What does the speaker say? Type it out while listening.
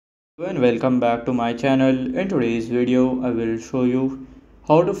And welcome back to my channel. In today's video I will show you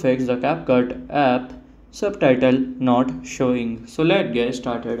how to fix the CapCut app subtitle not showing. So let's get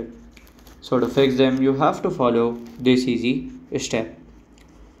started. So to fix them you have to follow this easy step.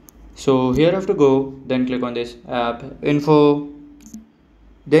 So here you have to go, then click on this app info,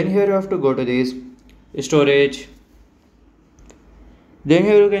 then here you have to go to this storage, then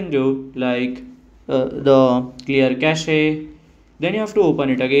here you can do like the clear cache, then you have to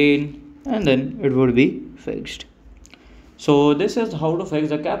open it again and then it would be fixed. So this is how to fix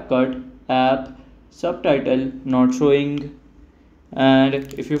the CapCut app subtitle not showing. And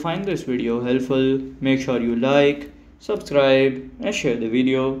if you find this video helpful, make sure you like, subscribe and share the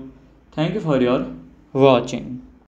video. Thank you for your watching.